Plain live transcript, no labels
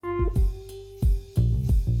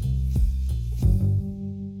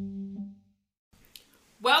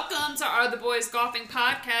are the Boys Golfing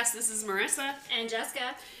Podcast. This is Marissa. And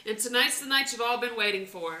Jessica. And tonight's the night you've all been waiting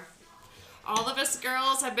for. All of us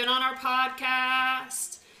girls have been on our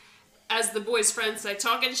podcast. As the boys' friends say,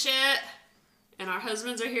 talking shit. And our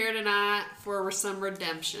husbands are here tonight for some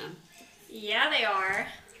redemption. Yeah, they are.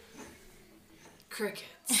 Crickets.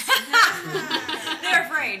 They're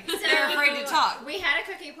afraid. They're afraid to talk. We had a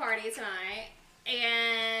cookie party tonight.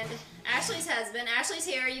 And Ashley's husband, Ashley's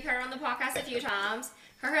here. You've heard her on the podcast a few times.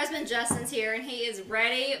 Her husband Justin's here, and he is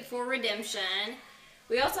ready for redemption.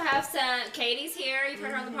 We also have Katie's here. You've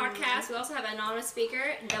heard her on the podcast. We also have an anonymous speaker,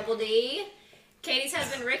 Double D. Katie's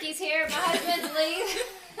husband Ricky's here. My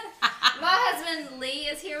husband Lee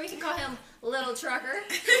is here. We can call him Little Trucker.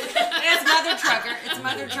 It's Mother Trucker. It's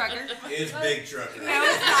Mother Trucker. It's Big Trucker. No,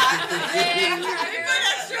 it's not. Big You put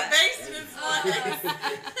extra basements on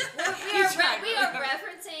we are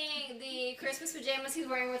referencing the Christmas pajamas he's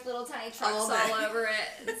wearing with little tiny trucks all over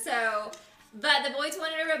it. So, but the boys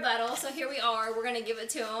wanted a rebuttal, so here we are. We're going to give it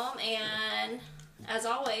to them, and as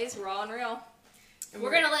always, raw and real.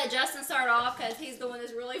 We're going to let Justin start off because he's the one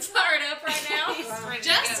that's really fired up right now.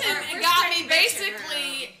 Justin got me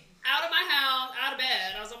basically out of my house, out of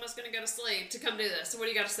bed. I was almost going to go to sleep to come do this. So what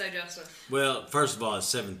do you got to say, Justin? Well, first of all, it's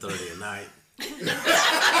 7:30 at night.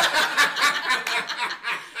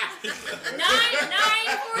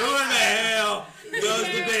 9:40. Who in the hell goes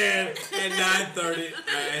to bed at 9:30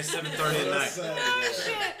 at 7:30 at night? Oh,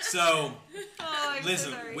 shit. So, I'm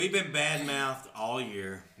listen, so sorry. we've been bad-mouthed all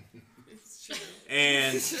year.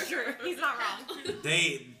 And It's true. He's not wrong.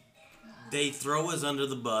 they throw us under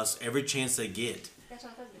the bus every chance they get. That's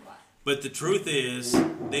what I thought. But the truth is,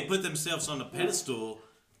 they put themselves on a pedestal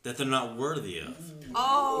that they're not worthy of.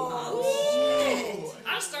 Oh.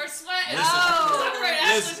 I start sweating. Listen. I'm afraid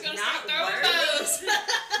Ashley's going to start throwing those.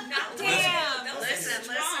 Damn.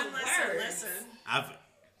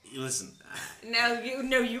 Listen.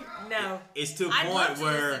 No. It's to a I'd love point to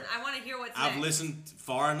where listen. I want to hear what's I've next. listened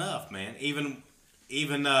far enough, man. Even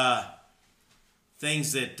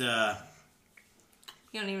things that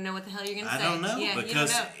You don't even know what the hell you're gonna I say. don't know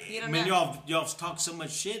because you don't I mean know. y'all talk so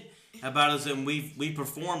much shit about us, and we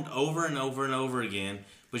performed over and over and over again,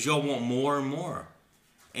 but y'all want more and more,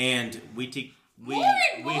 and we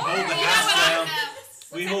hold the house down.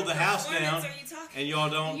 We hold the house down, and y'all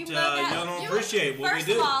don't appreciate what we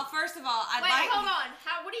do. First of all, I'd Wait, like hold on.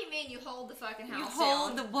 What do you mean you hold the fucking house you down?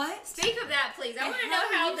 hold the what? Speak of that, please. I The want to know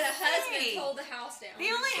hell how you the say? husbands hold the house down. The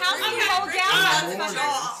only house you hold down.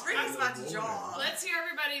 Ricky's about to jaw. Let's hear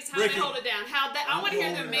everybody's how Ricky. they hold it down. I want to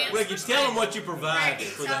hear the man's Ricky, perspective. tell them what you provide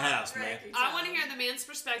for the house, man. I want to hear the man's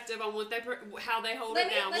perspective on how they hold Let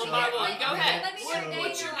it me- down let one me by hear- one. let- Go ahead. let me hear it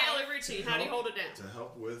What's day your in your daily routine? How do you hold it down? To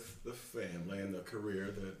help with the family and the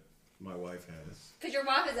career that my wife has. Because your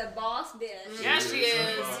wife is a boss bitch. Yeah, she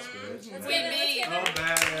is. Boss bitch. Let's We give it- meet. let's Oh, give it-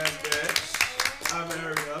 badass bitch. I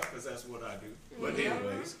married up because that's what I do. But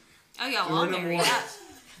anyways, Oh, y'all all during the married mornings, up.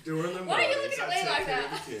 Why are you looking at I me take like care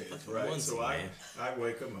that? of the kids, Like right? onesie, So man. I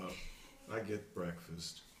wake them up, I get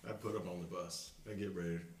breakfast, I put them on the bus, I get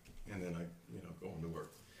ready, and then I go into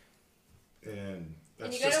work. And that's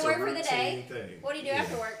And you go to just work a for the routine day. thing. What do you do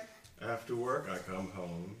after work? After work, I come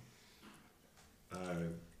home. I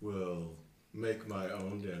will make my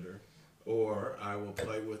own dinner, or I will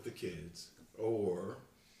play with the kids, or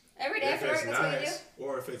Every day if after work, it's that's what you do? nice,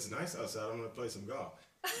 or if it's nice outside, I'm gonna play some golf.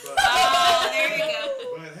 But, Oh, there you go.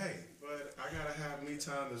 but I gotta have me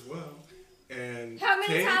time as well. And How many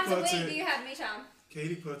Katie times a puts week it- do you have me time?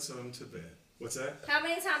 Katie puts them to bed. What's that? How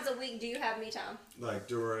many times a week do you have me time? Like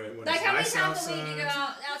during when Like it's how many nice times outside. a week do you go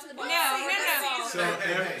out to the beach? No.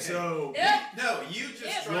 So No, you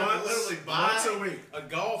just try to once, literally once a buy week. a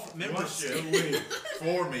golf membership Once a week.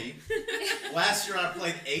 for me. Last year I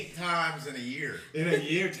played 8 times in a year In a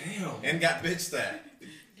year, damn. and got bitched that.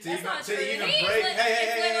 That's not true. To even It's break, literally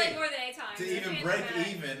hey, more than 8 times. to You even can't break deny it.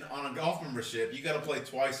 even on a golf membership, you got to play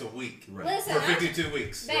twice a week Right. Listen, for I'm- 52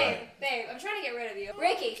 weeks. babe, I'm trying to get rid of you.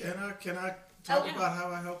 Ricky, Can I talk about how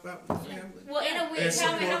I help out with the family? well, in a week, And how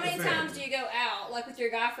support many the times family. do you go out, like with your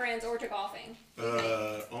guy friends or to golfing?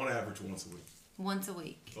 On average, once a week. Once a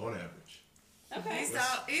week. On average. Okay.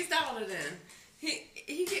 He's dialing it in.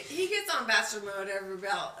 He gets on bachelor mode every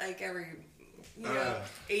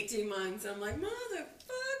 18 months. I'm like, motherfucker.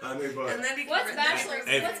 I mean, but And then he What's bachelor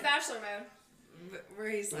mode? where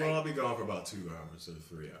he's like well, I'll be gone for about 2 hours or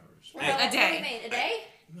 3 hours. What A do day. you mean? A day?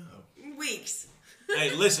 No. weeks.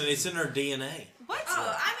 Hey, listen, it's in our DNA. What?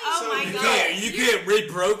 Oh, I mean, Oh So my you god. You can't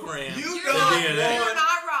reprogram You the don't DNA. you're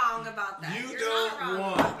not wrong about that. You You're don't not wrong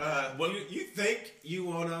want. about that. You think you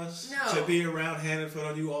want us No. to be around hand and foot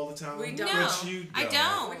on you all the time? We don't. But you don't. I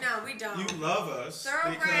don't. No, we don't. You love us because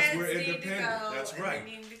Thoroughbreds we're need to independent. go, That's and right.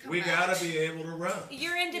 they need to come We back. gotta be able to run.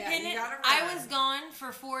 You're independent. gotta I run. was gone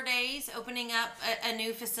for 4 days opening up a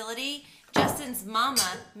new facility. Justin's mama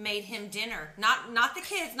made him dinner. Not the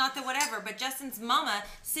kids, not the whatever, but Justin's mama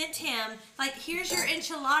sent him, like, here's your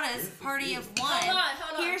enchiladas, party of one.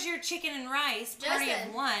 Hold on. Here's your chicken and rice, party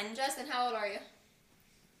of one. Justin, how old are you?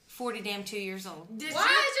 42 years old. Did Why you?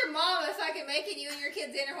 is your mama fucking making you and your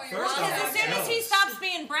kids dinner when you're First walking off, Because as soon as he jealous. stops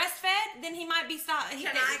being breastfed, then he might be stop. He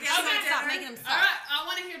Can might I get some stop dinner? making him All stop. right, I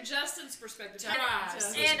want to hear Justin's perspective.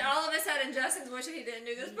 Justin. And all of a sudden, Justin's wishing he didn't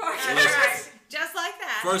do this part. That's right. Just like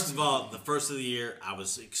that. First of all, the first of the year, I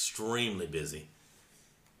was extremely busy.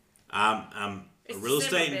 I'm a It's real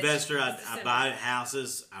December, estate bitch. investor. I It's December. buy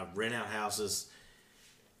houses. I rent out houses.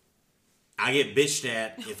 I get bitched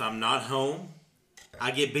at if I'm not home. I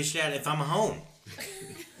get bitched at if I'm home.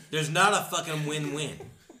 There's not a fucking win-win.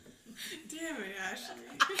 Damn it, Ashley.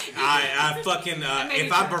 I fucking, made if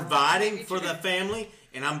me I'm cry. providing for the family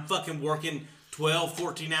and I'm fucking working 12,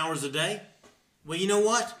 14 hours a day, well, you know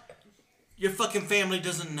what? Your fucking family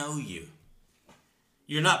doesn't know you.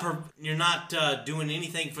 You're not doing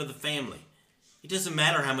anything for the family. It doesn't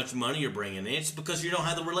matter how much money you're bringing in. It's because you don't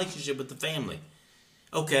have the relationship with the family.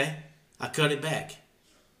 Okay, I cut it back.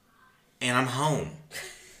 And I'm home.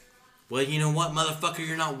 Well, you know what, motherfucker?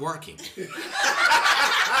 You're not working.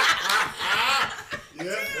 Yeah,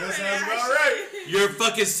 that sounds about right. You're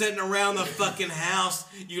fucking sitting around the fucking house,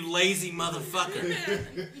 you lazy motherfucker.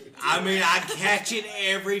 I mean, I catch it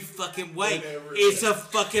every fucking way. Whatever. It's a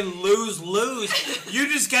fucking lose-lose. You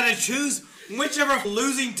just gotta choose whichever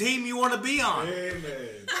losing team you want to be on. Amen.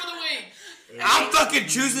 For the wing. I'm fucking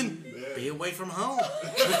choosing be away from home.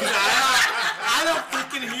 Because I don't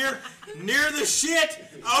fucking hear near the shit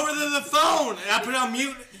over the phone. And I put it on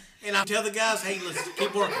mute and I tell the guys, hey, listen,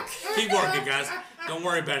 keep working. Keep working, guys. Don't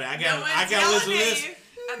worry about it. I gotta listen to this.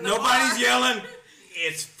 Nobody's yelling.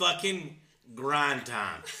 It's fucking grind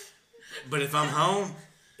time. But if I'm home,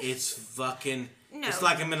 it's fucking... No. It's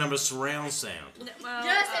like I'm in a surround sound. Well,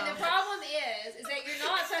 Justin, the problem is that you're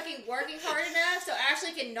not fucking working hard enough, so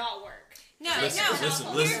Ashley cannot work. no, Listen,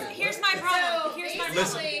 no. listen. Here's my problem. So Here's my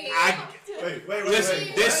basically, problem. Wait. Listen,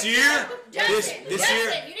 this year, Justin, this Justin,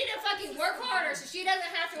 year, you need to fucking work harder so she doesn't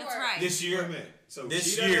have to work. That's right. this Wait a year, minute. So This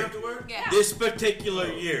she doesn't year. have to work? Yeah. this particular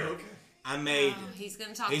year, Okay. I made. Oh, he's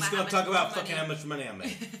gonna talk. He's about gonna how talk much about money. fucking how much money I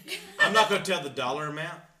made. I'm not gonna tell the dollar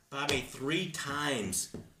amount, but I made 3 times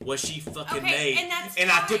what she fucking Okay, made, and that's I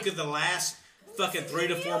fine. took it the last fucking 3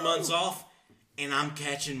 to 4 months off, and I'm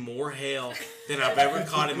catching more hell than I've ever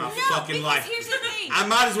caught in my No, fucking because life. here's the thing. I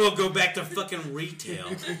might as well go back to fucking retail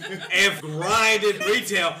and grinded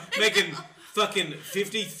retail, making fucking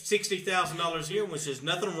 $50,000-$60,000 a year, which is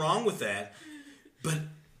nothing wrong with that, but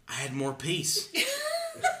I had more peace.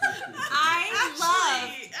 I love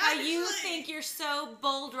how you think you're so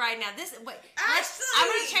bold right now. I'm going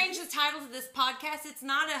to change the title to this podcast. It's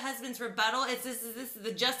not a husband's rebuttal. This is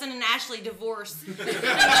the Justin and Ashley divorce. This is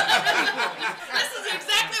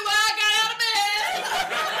exactly why I got out of bed.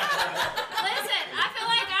 Listen, I feel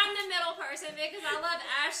like I'm the middle person because I love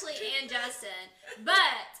Ashley and Justin,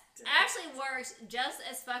 but Ashley works just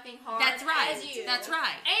as fucking hard That's right. as you. That's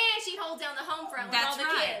right. And she holds down the home front with That's all the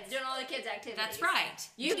right. kids, doing all the kids' activities. That's right.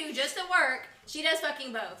 You do just the work. She does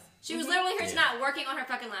fucking both. She was literally here tonight working on her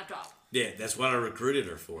fucking laptop. Yeah, that's what I recruited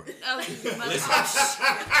her for. Oh, Okay, hold on. This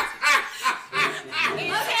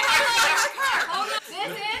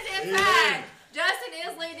is, in fact, Justin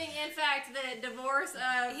is leading, in fact, the divorce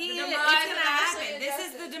of He the is. demise It's of gonna Ashley happen. and This Justin.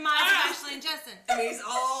 is the demise of Ashley and Justin. He's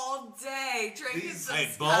all day drinking some Hey,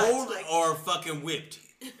 scotch, bold like, or fucking whipped?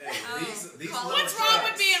 Hey, these Call little What's wrong with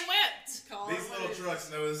trucks- being whipped? call These it little what it trucks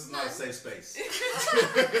know this is not a safe space.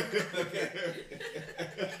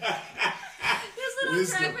 This little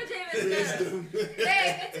truck with him is Wisdom. Babe,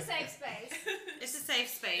 it's a safe space. It's a safe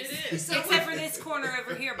space. It is. Except for this corner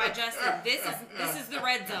over here by Justin. This is the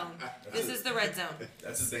red zone. This is the red zone.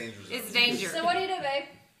 That's a danger zone. It's danger. So what do you do, babe?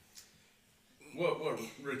 What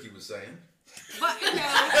Ricky was saying. But, no.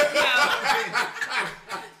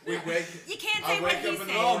 We wake. You can't I say what wake he up in the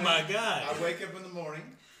said. Oh morning. my god. I wake up in the morning.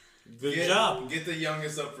 Good get, job. Get the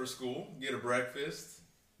youngest up for school. Get her breakfast.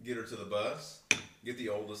 Get her to the bus. Get the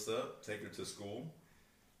oldest up. Take her to school.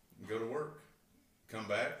 Go to work. Come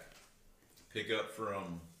back. Pick up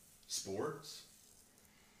from sports.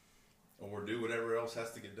 Or do whatever else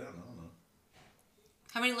has to get done. I don't know.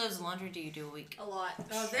 How many loads of laundry do you do a week? A lot.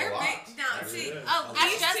 Oh, they're A lot. big. Now, Every see, day. Oh,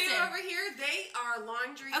 these ask two Justin. over here, they are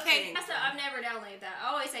laundry Okay. kings. So I've never downloaded that.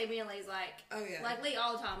 I always say me and Lee's like, Oh, yeah. like Lee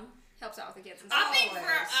all the time helps out with the kids and stuff. I think Always,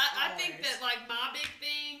 I think always. that like my big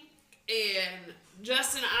thing, and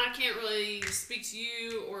Justin, I can't really speak to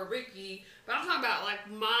you or Ricky, but I'm talking about like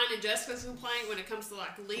mine and Jessica's complaint when it comes to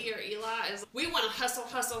like Lee or Eli is we want to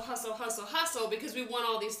hustle because we want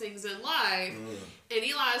all these things in life, and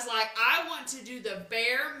Eli's like I want to do the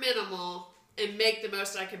bare minimal and make the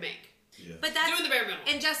most I can make. Yeah. But that's Doing the bare minimum.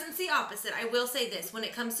 And Justin's the opposite. I will say this: when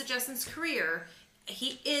it comes to Justin's career,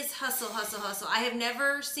 he is hustle. I have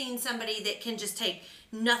never seen somebody that can just take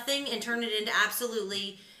nothing and turn it into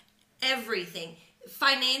absolutely everything.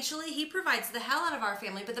 Financially, he provides the hell out of our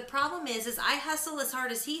family, but the problem is I hustle as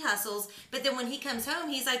hard as he hustles, but then when he comes home,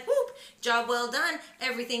 he's like, whoop, job well done,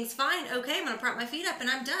 everything's fine, okay, I'm gonna prop my feet up and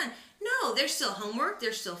I'm done. No, there's still homework,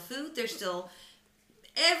 there's still food, there's still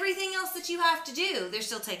everything else that you have to do. They're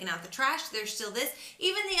still taking out the trash, there's still this.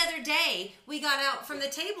 Even the other day, we got out from the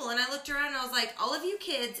table and I looked around and I was like, all of you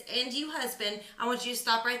kids and you husband, I want you to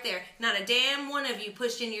stop right there. Not a damn one of you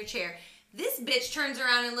pushed in your chair. This bitch turns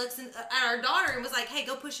around and looks at our daughter and was like, hey,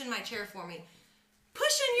 go push in my chair for me.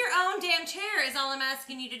 Push in your own damn chair is all I'm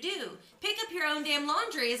asking you to do. Pick up your own damn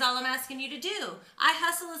laundry is all I'm asking you to do. I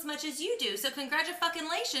hustle as much as you do, so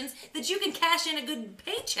congratulations that you can cash in a good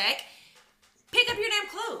paycheck. Pick up your damn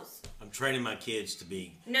clothes. I'm training my kids to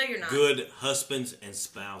be No, you're not. good husbands and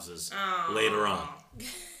spouses later on.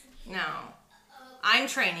 No. I'm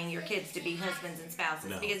training your kids to be husbands and spouses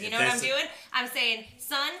No, because you if know what I'm that's doing? I'm saying,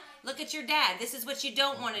 son, look at your dad. This is what you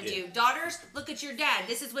don't want to do. Daughters, look at your dad.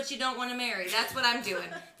 This is what you don't want to marry. That's what I'm doing.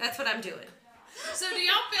 That's what I'm doing. So do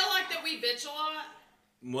y'all feel like that we bitch a lot?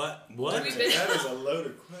 What? We That bitch. is a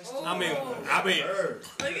loaded question. I mean,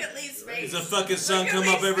 Look at Lee's face. does the fucking sun Look at come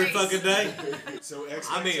up Lee's every face. fucking day? So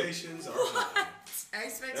expectations are high.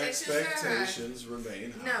 Expectations are high. Expectations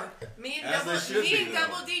remain high. No, me and As they should be. though.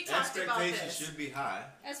 Double D talked about Expectations this. should be high.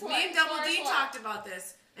 That's Me and Double D talked about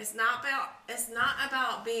this. It's not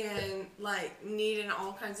about being like needing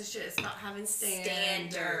all kinds of shit. It's about having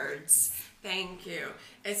standards. Thank you.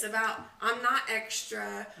 It's about I'm not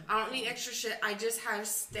extra. I don't need extra shit. I just have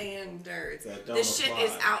standards. That don't This shit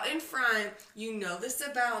is apply. out in front. You know this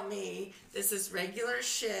about me. This is regular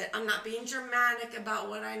shit. I'm not being dramatic about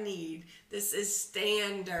what I need. This is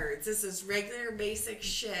standards. This is regular basic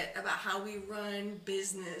shit about how we run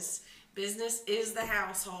business. Business is the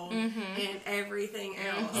household and everything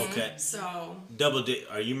else. Okay. So Double D,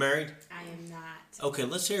 are you married? I am not. Okay,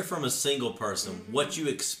 let's hear from a single person what you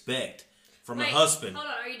expect from Wait, a husband. Hold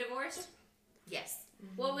on, are you divorced? Yes.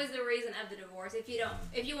 What was the reason of the divorce? If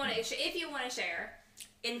you want to share.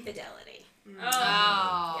 Infidelity.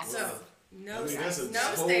 Oh. Yes. so no I mean, that's a no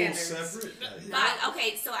whole standards. separate. But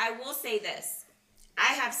okay, so I will say this.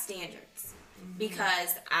 I have standards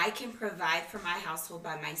because I can provide for my household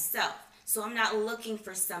by myself. So I'm not looking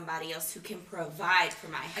for somebody else who can provide for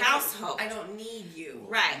my household. I don't need you.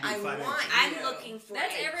 Right. I want you. I'm looking for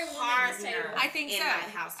That's a every woman at this partner table. I think in so. my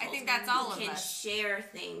household. I think that's all who of can us. share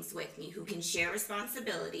things with me, who can share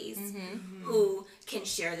responsibilities, who can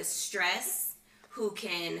share the stress, who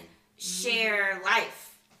can share life.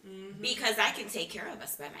 Because I can take care of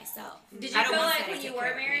us by myself. Did you I don't feel want like somebody when to you take were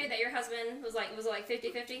care of me. married that your husband was like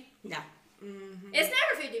 50-50? No. It's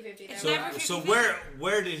never 50-50 though. So, never so 50-50.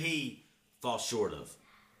 where did he fall short of?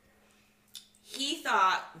 He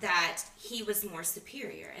thought that he was more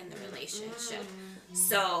superior in the relationship.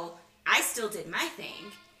 So I still did my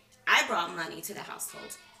thing. I brought money to the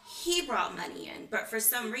household. He brought money in, but for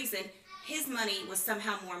some reason, his money was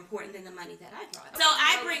somehow more important than the money that I brought. So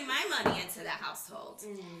I bring my money into the household,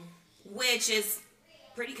 which is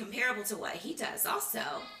pretty comparable to what he does also.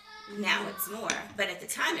 Now it's more, but at the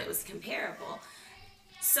time it was comparable.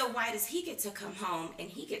 So why does he get to come home and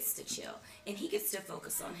he gets to chill and he gets to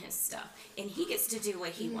focus on his stuff and he gets to do what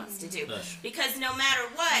he wants to do? Gosh. Because no matter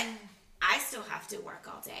what, I still have to work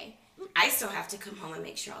all day. I still have to come home and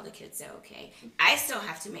make sure all the kids are okay. I still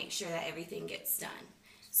have to make sure that everything gets done.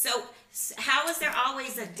 So how is there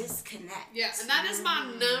always a disconnect? Yeah, and that is my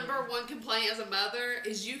number one complaint as a mother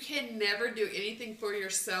is you can never do anything for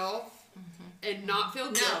yourself and not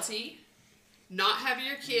feel guilty, not have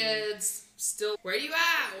your kids still, where you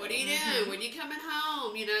at? What are you doing? When you coming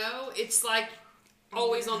home? You know, it's like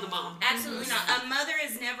always on the mom. Absolutely not. A mother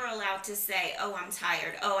is never allowed to say, oh, I'm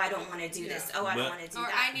tired. Oh, I don't want to do this. Oh, I don't But- want to do Or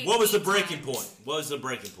that. I need What was the me breaking time. point? What was the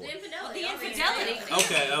breaking The point? infidelity. The I'll read it.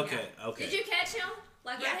 infidelity. Okay. Did you catch him?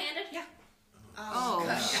 Like Yeah. red-handed? Yeah.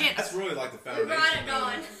 Oh, shit. That's really like the We foundation. brought it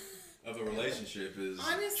on. of a relationship is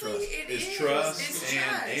Honestly, trust. it is is. trust It's and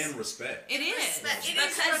trust. and respect. It is. Respect. It is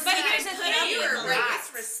Because- respect. but here's the thing.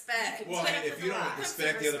 It's respect. Well, Put up if with you the don't lie.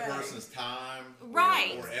 respect the other Respect. person's time,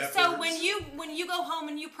 Right. or efforts, So when you go home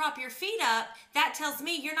and you prop your feet up, that tells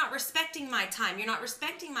me you're not respecting my time. You're not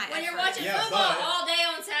respecting my When you're effort. watching Yeah, football but- all day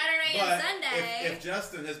on Saturday but and Sunday. if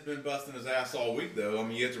Justin has been busting his ass all week, though, I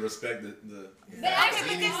mean, you have to respect the But actually,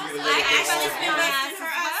 he's because gonna I let it go Ashley's all been night. busting her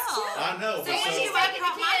ass too. I know, so but when so- she's I taking the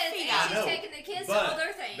prop my kids, feet and up. I she's know, taking the kids to all but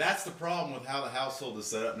their things. that's the problem with how the household is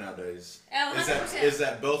set up nowadays. Oh, Is that 100%. is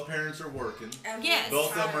that both parents are working, Yes.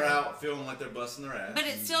 both of them are out feeling like they're busting their ass, But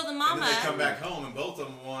it's still the and mama. then they come back home and both of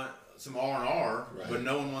them want some R&R, Right. but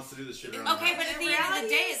no one wants to do the shit around Okay, the but house. at the end of the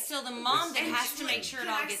day, it's still the mom that And has to make sure it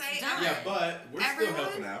can all I gets say, done. Yeah, but we're still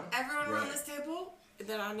helping out. Everyone around Right. this table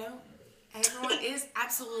that I know, everyone is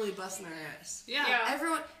absolutely busting their ass. Yeah.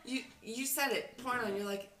 Everyone, you said it, point on, you're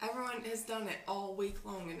like, everyone has done it all week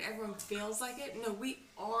long and everyone feels like it. No, we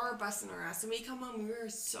are busting our ass. And we come home, we are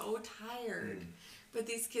so tired. But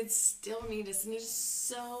these kids still need us, and it's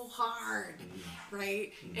so hard,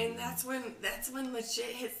 right? And that's when the shit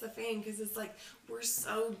hits the fan, because it's like we're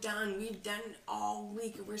so done. We've done it all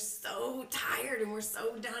week, and we're so tired, and we're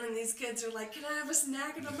so done. And these kids are like, "Can I have a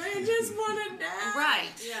snack?" And I just want a nap. Right.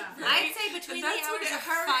 Yeah. I'd say between the That's when hours it of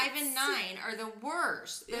hurts. 5 and 9 are the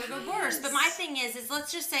worst. They're the worst. But my thing is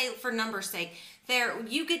let's just say for numbers' sake,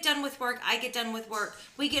 you get done with work, I get done with work.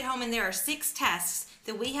 We get home and there are 6 tasks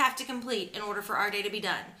that we have to complete in order for our day to be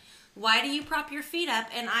done. Why do you prop your feet up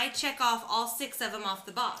and I check off all 6 of them off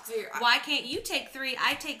the box? Why can't you take 3,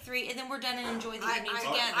 I take 3, and then we're done and enjoy the evening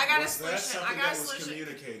together? I got a Was that solution. something I got a that was solution.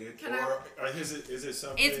 communicated, Can I- or is it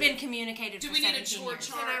something? It's been communicated Do for we need a 17 chore years.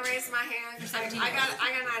 chart? Can I raise my hand? 17 I got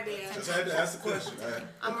an idea. Just had to ask the question.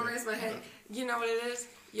 I'm gonna raise my hand. You know what it is?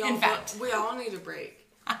 Y'all, In fact. we all need a break.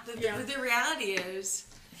 The reality is,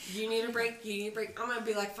 you need a break. You need a break. I'm gonna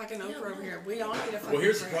be like fucking Oprah over here. We all need a fucking Well,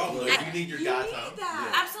 here's the break. problem. Though. You need your You guy need time.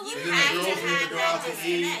 that. Absolutely. And then the girls need to go out to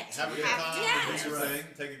eat, disconnect. have a good You have time, to- do Yes. your thing,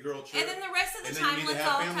 take a girl trip. And then the rest of the And then you time, need to let's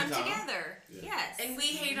have all family come time. together. Yes. And we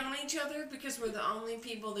hate on each other because we're the only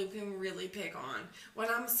people that can really pick on. When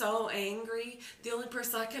I'm so angry, the only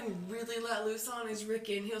person I can really let loose on is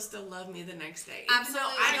Ricky, and he'll still love me the next day. Absolutely. Even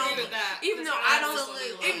though I I agree don't, with that. even though Because I I don't,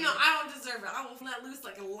 absolutely even though love I don't deserve it, I will let loose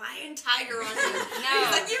like a lion tiger on you. No.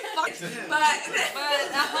 He's like, you fuck, But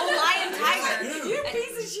the whole lion tiger. you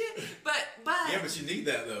piece of shit. But Yeah, but you need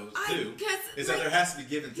that though I too. guess, Is that like, there has to be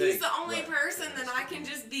give and take. he's the only Right. person that I can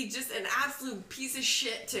just be just an absolute piece of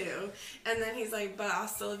shit to. And then he's like, but I'll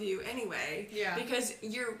still love you anyway. Yeah. Because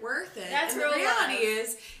you're worth it. That's and real the reality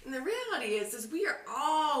love. is we are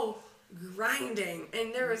all grinding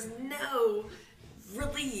and there is no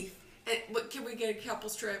relief. And what can we get a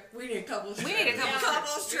couples trip? We need a couples trip. We need a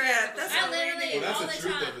couples trip. That's I what we literally- need. Well, that's all the the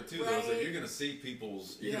truth time. of it too, though. Is that Right. you're gonna see you're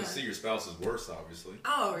Yeah. gonna see your spouse's worst, obviously.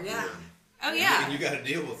 Oh yeah. Oh, yeah. And you got to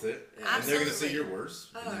deal with it. And they're gonna see Absolutely. your worst.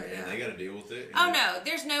 Oh, and, yeah. and they got to deal with it. Oh and- no,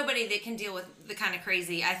 there's nobody that can deal with the kind of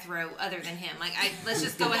crazy I throw other than him. Let's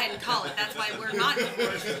just go ahead and call it. That's why we're not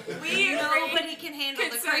divorced. Nobody can handle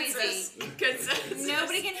the crazy. Consensus.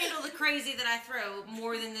 Nobody can handle the crazy that I throw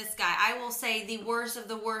more than this guy. I will say the worst of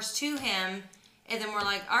the worst to him, and then we're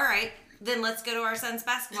like, all right, then let's go to our son's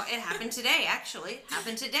basketball. It happened today, actually.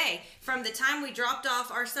 Happened today. From the time we dropped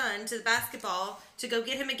off our son to the basketball to go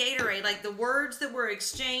get him a Gatorade, like the words that were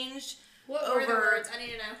exchanged. What were the over- words? I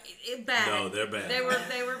need to know. Bad. No, they're bad. They were Well,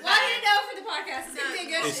 I bad. didn't know for the podcast. It's gonna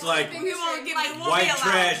be a good. It's like- gonna be We good won't shit. give Like, you one. White Be allowed.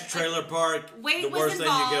 trash, trailer park, Weight the was worst thing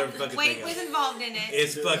you could ever involved. fucking Weight think was of. involved in it.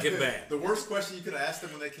 It's fucking bad. The worst question you could have asked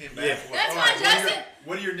them when they came back Yeah. was, That's "All why right, Justin-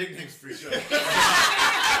 what are your nicknames for each other?"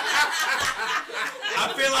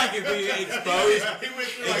 I feel like if we exposed He went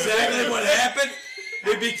through like- exactly what happened,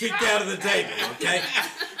 we'd be kicked out of the table, okay?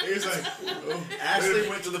 He was like, Ashley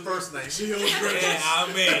went to the first name. Yeah,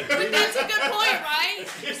 I mean, But that's a good point, right?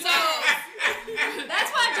 So That's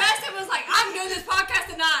why Justin was like, "I'm doing this podcast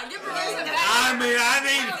tonight. Give me some I mean, I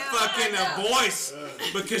need No, fucking no. a voice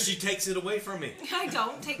because she takes it away from me. I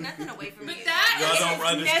don't take nothing away from you. but that Y'all is don't Nestled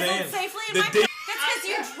understand. safely in The my di- That's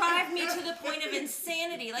because you drive me to the point of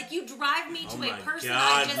insanity. Like you drive me to Oh a my person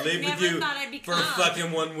God, I just live never with you thought I'd for become.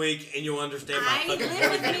 fucking 1 week and you'll understand my I fucking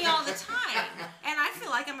live with point. me all the time, and I feel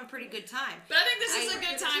like like I'm a pretty good time. But I think this is a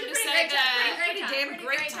good time to Pretty say great time. that Pretty damn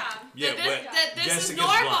great time. Yeah, that this is Jessica's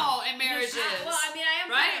normal blind. in marriages. Well, I mean, I am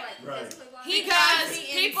Right? kind of like Right. physically blind. Because That'd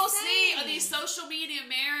be people insane. see these social media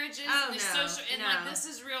marriages Oh, and these no, social and no. like this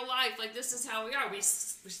is real life. Like this is how we are. We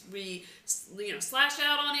you know slash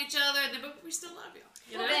out on each other, and then, but we still love y'all.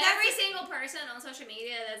 You know? But every single person on social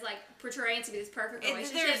media that's like portraying to be this perfect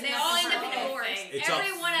There's relationship, they all end up in nothing divorce. perfect. It's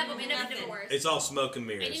Every all- one of them end up in Nothing. divorce. It's all smoke and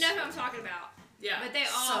mirrors. And you know who I'm talking about. Yeah. But they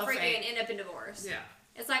all So freaking fake. end up in divorce. Yeah.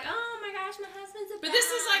 It's like, oh my gosh, my husband's a But this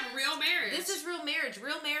is like badass. real marriage. This is real marriage.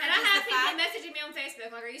 Real marriage And I is have the people fact. messaging me on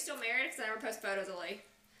Facebook like, are you still married? Because I never post photos of Lee.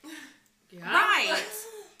 yeah. Right.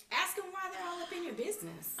 Ask them why they're all up in your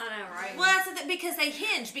business. I know, right? Well, that's the thing, because they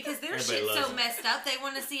hinge, because their Everybody shit's loves so it. messed up. They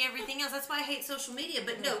want to see everything else. That's why I hate social media.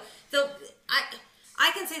 But no,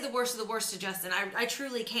 I can say the worst of the worst to Justin. I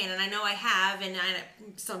truly can, and I know I have, and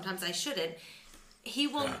sometimes I shouldn't. He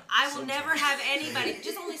will. Yeah, I will sometimes. never have anybody.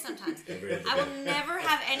 Just only sometimes. Every other I will day. never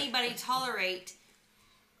have anybody tolerate.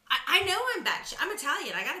 I know I'm bad shit. I'm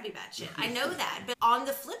Italian. I gotta be bad shit. I know that. But on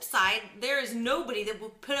the flip side, there is nobody that will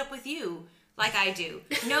put up with you like I do.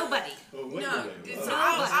 Nobody. Oh, wait a No, minute. so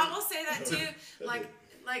Wow. I will say that too.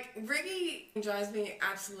 Like Ricky drives me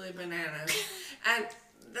absolutely bananas, and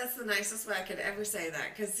that's the nicest way I could ever say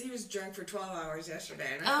that because he was drunk for 12 hours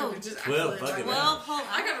yesterday, and I Oh. could have just 12 absolutely fucking drunk Well, him. hold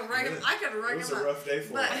I gotta rug him. I gotta rug It was him a up. rough day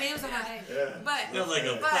for But- I him. mean, it was a hard day. Yeah. But Feels like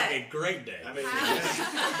a But- fucking great day. I mean,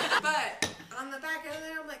 but on the back end of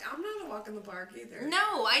there, I'm like, I'm not a walk in the park either.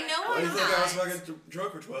 No, I know why do I'm you think I was not. fucking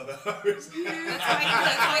drunk for 12 hours?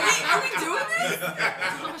 Are we doing this?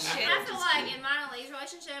 Oh shit. I feel like in mine and Lee's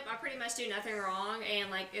relationship, I pretty much do nothing wrong, and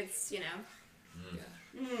like it's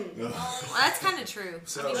Well, that's kind of true.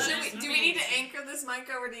 So, Do we need to anchor this mic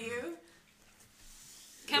over to you?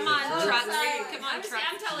 Come on, Oh, truck. sorry. Come on, I'm truck.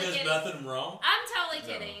 totally There's kidding. nothing wrong. I'm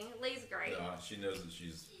totally kidding. Lee's great. No, she knows that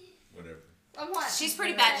she's whatever. She's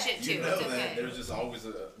pretty bad shit too. You know It's that okay. there's just always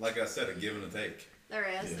like I said, a give and a take. There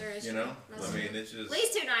is. You know, That's I true. mean, it's just.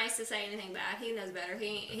 Lee's too nice to say anything bad. He knows better.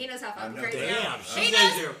 He knows how fucking know. crazy I am. Damn, she He knows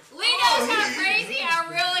knows. you're. Lee knows how crazy I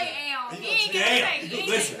really am. He ain't gonna say Damn. anything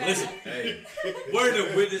Listen, bad. listen. Hey, We're in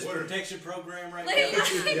the witness protection program right Lee- now.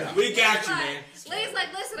 yeah. We got you, Lee's man. Lee's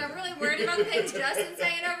like, listen, I'm really worried about the things Justin's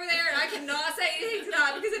saying over there, and I cannot say anything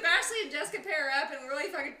tonight because if Ashley and Jessica pair up and really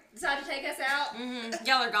fucking decide to take us out,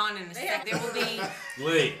 Y'all are gone in a sec. There will be.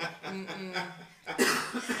 Lee.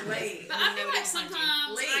 Wait. But I feel Nobody like will find you.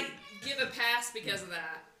 sometimes Lee. I give a pass because of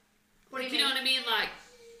that. what do Like, you you know mean? what I mean? Like,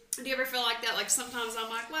 do you ever feel like that? Like sometimes I'm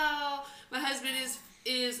like, well, my husband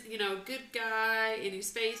is you know good guy and he's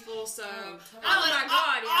faithful, so Oh my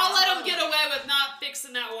God, yeah. I'll let him get away with not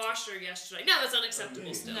fixing that washer yesterday. No, that's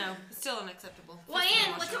unacceptable. Still. No, still unacceptable. Well,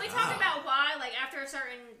 and can we talk about why, like, after a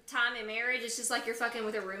certain time in marriage, it's just like you're fucking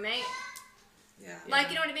with a roommate? Yeah. Like,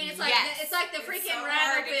 you know what I mean? It's like Yes. it's like the It's freaking so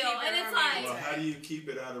rabbit hard to wheel, keep and it it's from like Well, how do you keep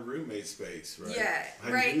it out of roommate space, right? Yeah, How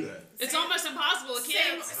do right. you do that? It's almost impossible with Say,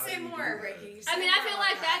 kids. say do you more, do that? Ricky. I Say mean, I more feel about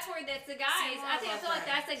like that. that's where that's the guys. more I feel about like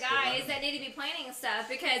that. that's the guys that need to be planning and stuff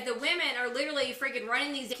because the women are literally freaking running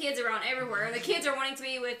these kids around everywhere. The kids are wanting to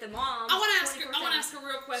be with the mom. I want to ask a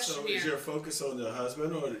real question So here. is your focus on the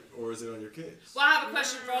husband or is it on your kids? Well, I have a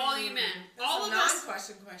question for all you men. All of us.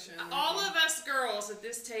 Non-question. All of us girls at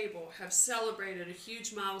this table have celebrated a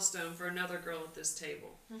huge milestone for another girl at this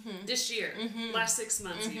table this year, last 6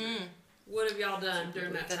 months even. What have y'all done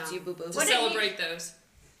during that That's time you, boo-boo. to What did you- celebrate those?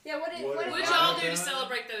 Yeah, what did What did y'all y'all do to done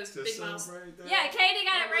celebrate those To big milestones? celebrate that? Yeah, Katie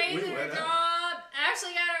got a raise We in her went out. job.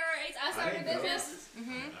 Ashley got a raise. I I started a didn't know. business.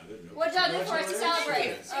 I didn't know. What y'all do for us to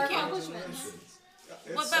celebrate Congratulations. our accomplishments? Congratulations.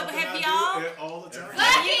 It's Well, but something have I do y'all- all the time.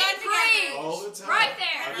 Fucking You got preach! All the time. Right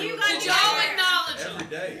there. I do You it got all Did the y'all time. acknowledge every them?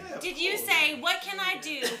 day. Yeah, of Did you course. say, what can I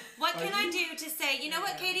do? What can I do to say, you know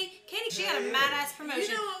what, Katie? Katie, she got a mad ass promotion.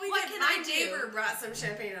 You know what we What did? can My I do? neighbor brought some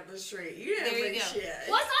champagne up the street. You didn't There you bring go. shit.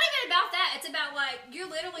 Well, it's not even about that. It's about like you're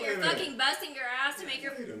literally Wait you're a minute. fucking busting your ass to make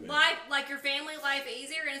your Wait a minute. life, like your family life,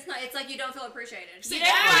 easier, and it's not. It's like you don't feel appreciated. See, You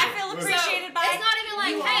know who I feel So- appreciated by? It's not even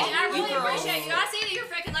like, You hey, all. I You really girls. appreciate you. I see that you're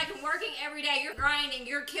freaking like working every day. You're grinding.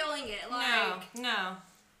 You're killing it. Like No.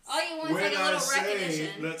 all you want is When like a I little say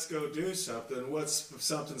recognition. let's go do something, what's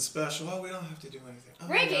something special? Oh, we don't have to do anything. Oh,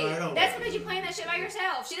 Ricky, no, I don't that's want because to you do plan that shit by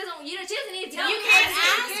yourself. She doesn't. You know, she doesn't need to tell You you. can't You're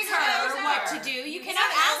ask gonna her what tell to do. You You cannot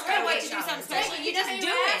can't ask her ask what her to do what something y'all special. do. You just You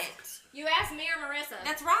do ask- it. You ask me or Marissa.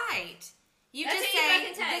 That's right. You That's just who you say,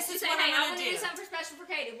 fucking text. this You is say, what hey, I I'm want going to to do do. something special for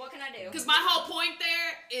Katie. What can I do? Because my whole point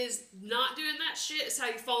there is not doing that shit is how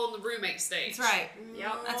you fall in the roommate stage. That's right.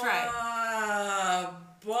 Yep. That's right.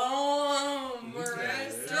 Boom. Okay.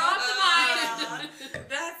 Marissa. Drop the mic.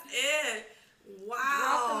 That's it. Drop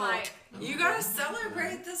Wow. the mic. You gotta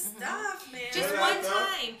celebrate the stuff, man. Just But I one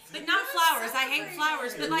thought- time, but not flowers. I hate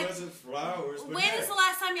flowers, but It like. wasn't flowers. But When hey, is the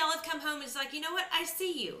last time y'all have come home and it's like, you know what? I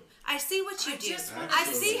see you. I see what you I do. just wanna I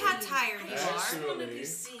be see seen. how tired you are. Actually, I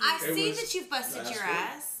It see was that you've busted last your week.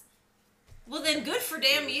 ass. Well, then good for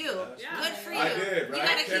damn you. Yeah. Good for you. I did, You right?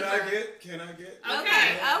 gotta Can keep I her. get? Can I get?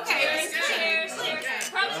 Okay. Okay. Cheers, cheers, Okay. cheers.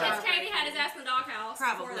 Probably because Katie had his ass in the doghouse.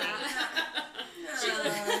 Probably. before that.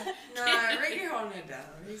 No, Ricky holding it down.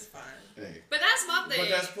 He's fine. Hey. But that's my thing. But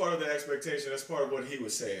that's part of the expectation. That's part of what he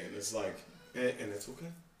was saying. It's like, and it's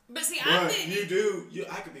okay. But see, I But think.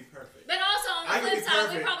 I could be perfect. But also on I the could flip be side, we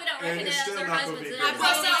perfect, probably don't and it's recognize still our not gonna husbands be in good. it.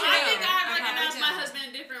 Well, probably so I do. think I I recognize probably my do. husband in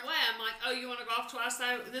a different way. I'm like, oh, you want to golf twice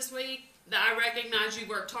this week? That I recognize you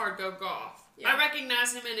worked hard, go golf. Yeah. I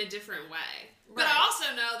recognize him in a different way. But I Right. also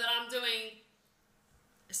know that I'm doing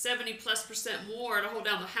 70+% more to hold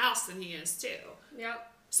down the house than he is too.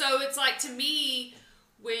 Yep. So it's like, to me,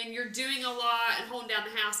 when you're doing a lot and holding down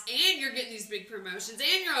the house and you're getting these big promotions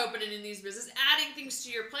and you're opening in these businesses, adding things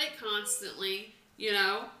to your plate constantly, you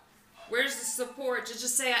know, where's the support to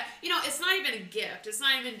just say, you know, it's not even a gift. It's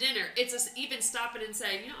not even dinner. It's just even stopping and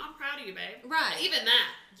saying, you know, I'm proud of you, babe. Right. Even that.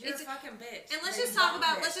 You're It's- a fucking bitch. And let's You're just talk a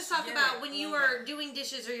about bitch. when you are doing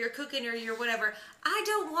dishes or you're cooking or you're whatever. I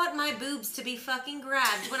don't want my boobs to be fucking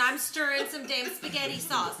grabbed when I'm stirring some damn spaghetti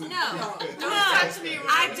sauce. No. touch me when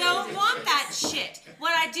I I'm don't want that shit.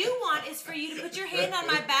 What I do want is for you to put your hand on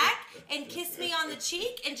my back and kiss me on the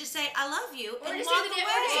cheek and just say I love you Or and just walk do the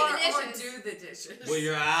away. Or dishes. do the dishes. Well,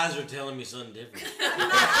 your eyes are telling me something different.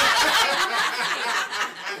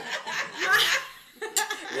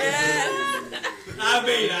 I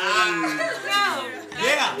mean, No.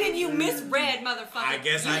 yeah. Then you misread, motherfucker. I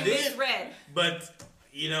guess you I did. Misread. But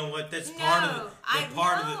you know what? That's No, part of the I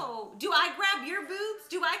part of know. Do I grab your boobs?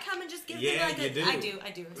 Do I come and just give Yeah, them like you a... do.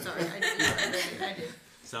 I do. Sorry, I do. I do.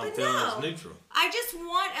 So I'm But feeling no. it's neutral. I just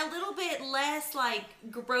want a little bit less like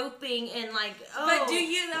groping and like oh. But do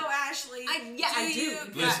you though, Ashley? I do. You,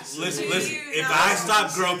 Listen. Do Listen. you If know- I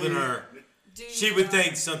stop groping her, do she you would know-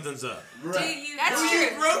 think something's up. Do Right. you That's know-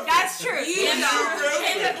 true. That's true. You Yeah. know.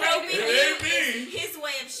 Him groping It you ain't is me. his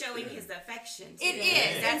way of showing his affection. to It you.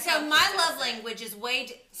 is, and That's so how my he does love it. language is my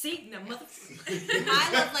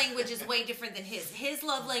love language is way different than his. His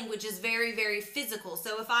love language is very, very physical.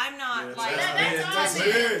 So if I'm not Yeah, like That's all That's men.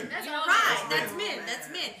 men. That's you're all right, men. that's men. That's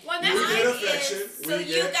men. Well, We that's get Mine affection. is- so we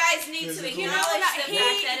you get guys need to physical. You know acknowledge what? the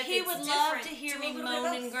fact that if He it's would love different, to hear do a me little bit moan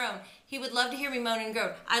of and both. groan. He would love to hear me moan and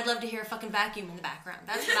groan. I'd love to hear a fucking vacuum in the background.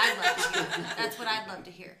 That's what I'd love to hear. That's what I'd love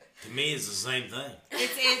to hear. To me, it's the same thing.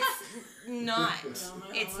 It's not.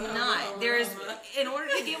 It's not. There's in order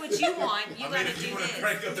to get what you want, you gotta if do you want to this.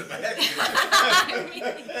 crank up the vacuum,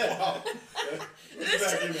 We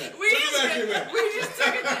just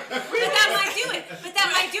took it. But that might do it. But that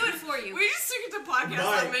might do it for you. We just took it to podcast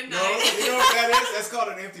Might. at midnight. No, you know what that is? That's called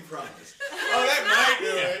an empty promise. Oh, that might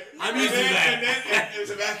do it. I'm And using then- that. And then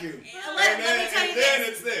it's a vacuum. Let and me then, tell you and then this.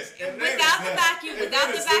 it's this. And then Without it's the that. vacuum, And without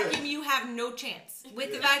then the it's this. vacuum, you have no chance.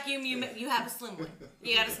 With the vacuum, you have a slim one.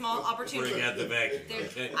 You got a small opportunity. Bring out the vacuum. There-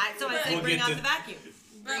 Okay. So I say We'll bring get out to- the vacuum.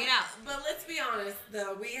 Bring it out. But let's be honest,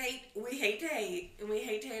 though, we hate to hate, and we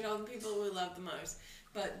hate to hate on the people we love the most.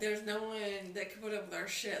 But there's no one that can put up with our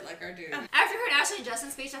shit like our dude. After hearing Ashley and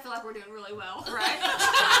Justin's speech, I feel like we're doing really well. Right?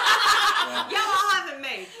 Y'all all haven't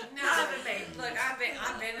made. No, look, I've been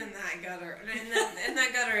in that gutter, and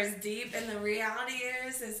that gutter is deep. And the reality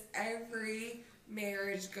is every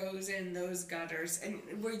marriage goes in those gutters, and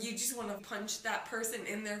where you just want to punch that person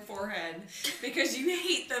in their forehead because you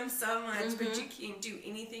hate them so much, but you can't do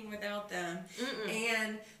anything without them.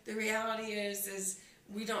 And the reality is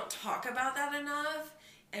we don't talk about that enough.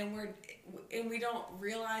 And we don't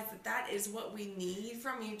realize that is what we need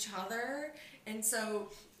from each other. And so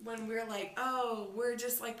when we're like, oh, we're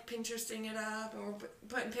just like Pinteresting it up and we're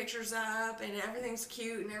putting pictures up and everything's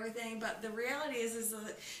cute and everything, but the reality is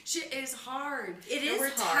that shit is hard. It and is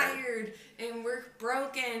we're hard. tired and we're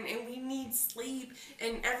broken and we need sleep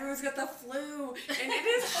and everyone's got the flu and it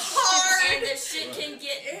is hard. And the shit can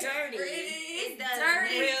get dirty. It does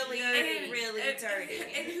dirty. really dirty.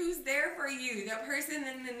 And who's there for you? That person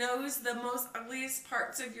that knows the most ugliest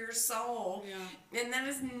parts of your soul. Yeah. And that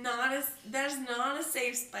is not a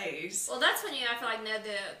safe space. Well, that's when you, I feel like, know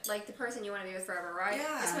the person you want to be with forever, right?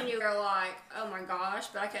 Yeah. That's when you're like, oh my gosh,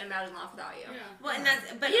 but I can't imagine life without you. Yeah. Well, and that's,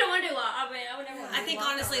 But but you don't want to do life. I mean, I would never want to I do think life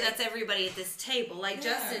honestly without that's everybody at this table. Like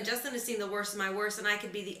Yeah. Justin has seen the worst of my worst, and I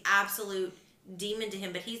could be the absolute demon to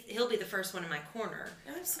him, but he'll be the first one in my corner.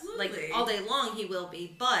 Absolutely. Like all day long he will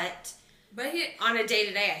be, but But he, on a day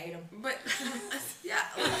to day I hate him. but yeah.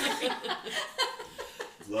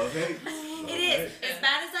 Love hate. It is. As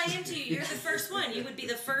bad as I am to you, you're the first one. You would be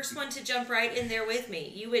the first one to jump right in there with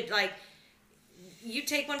me. You would you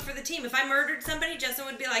take one for the team. If I murdered somebody, Justin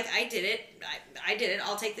would be like, I did it. I did it.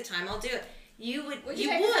 I'll take the time. I'll do it. You would. Would you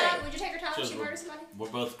take her time? Would you take her time if Just she murdered somebody? We're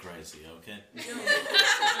both crazy, okay?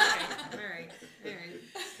 All right.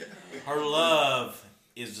 Her love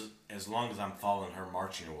is as long as I'm following her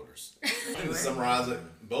marching orders. And to summarize it,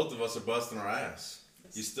 both of us are busting our ass.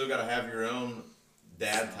 You still got to have your own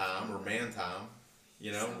dad time or man time.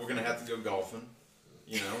 You know, we're gonna have to go golfing.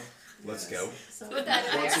 You know, let's go. Put that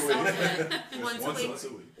in there. Once a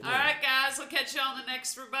week. All right, guys, we'll catch you on the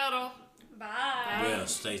next rebuttal. Bye. Well,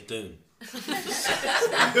 stay tuned.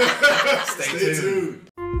 Stay tuned.